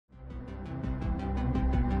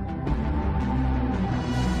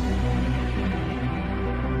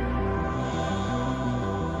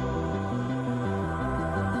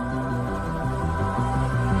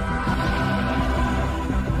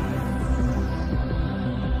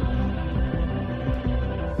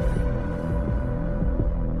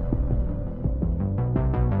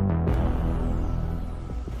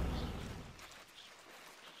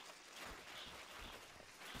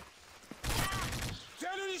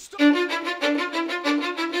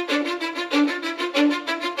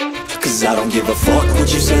Cause I don't give a fuck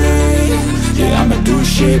what you say. Yeah, I'ma do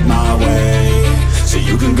shit my way. So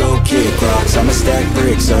you can go kick rocks, I'ma stack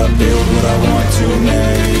bricks up, build what I want to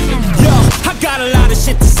make. Yo, I got a lot of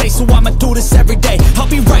shit to say, so I'ma do this every day. I'll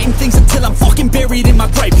be writing things until I'm fucking buried in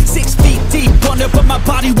my grave. 6 feet deep under, but my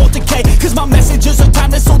body won't decay. Cause my messages are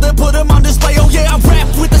timeless, so they'll put them on display. Oh yeah, I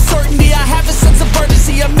rap with a certainty, I have a sense of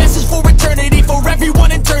urgency. A message for eternity, for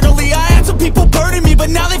everyone internally. I had some people burning me, but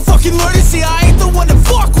now they fucking learn to see I ain't the one to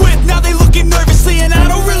fuck with, now they looking nervously. And I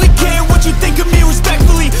don't really care what you think of me,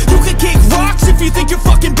 respectfully. You can kick rocks if you think you're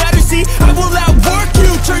fucking better, see. I will outwork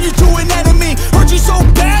you, turn you to an enemy. Hurt you so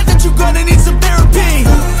bad that you're gonna need some therapy.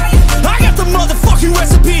 I got the motherfucking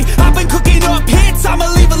recipe, I've been cooking up hits, I'ma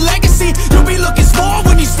leave a legacy. You'll be looking small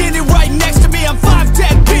when you're standing right next to me. I'm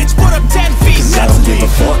 5'10", bitch, but I'm 10 feet next to me. I don't give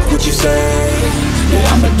a fuck what you say.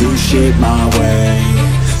 Yeah, I'ma do shit my way.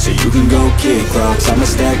 So you can go kick rocks, I'ma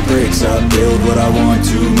stack bricks up, build what I want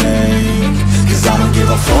to make. Cause I don't give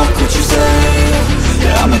a fuck what you say.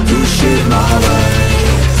 Yeah, I'ma do shit my way.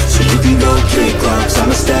 So you can go kick rocks,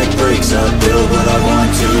 I'ma stack bricks up, build what I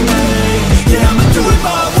want to make. Yeah, I'ma do it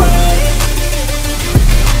my way.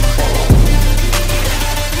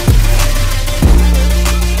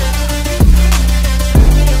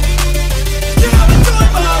 Yeah, I'ma do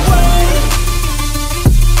it my way.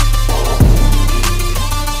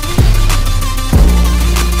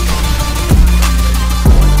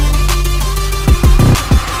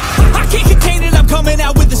 I can't contain it, I'm coming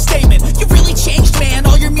out with a statement. You really changed, man,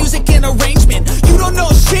 all your music and arrangement. You don't know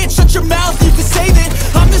shit, shut your mouth, you can save it.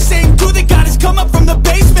 I'm the same dude that got his come up from the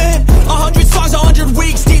basement. 100 songs, 100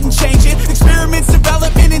 weeks, didn't change it. Experiments,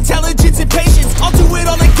 development, intelligence, and patience. I'll do it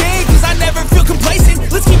all again, cause I never feel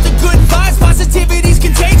complacent. Let's keep the good vibes, positivity's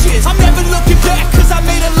contagious. I'm never looking back, cause I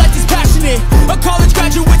made a life that's passionate. A college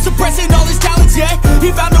graduate suppressing all his talents, yeah.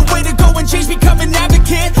 He found a way to go and change, become an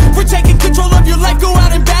advocate. For taking control of your life, go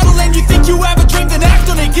out and battle. And you think you have a dream, then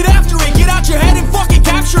act on it. Get after it, get out your head and fucking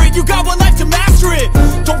capture it. You got one life to master it.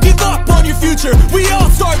 Don't give up on your future, we all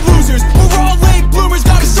start losers. We're all late bloomers,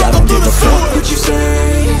 gotta struggle through the sewer. I don't give a fuck what you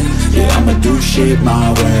say. Yeah, I'ma do shit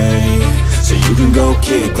my way. So you can go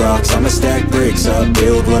kick rocks, I'ma stack bricks up,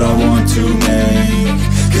 build what I want to make.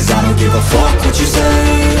 Cause I don't give a fuck what you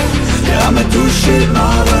say. Yeah, I'ma do shit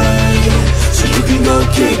my way.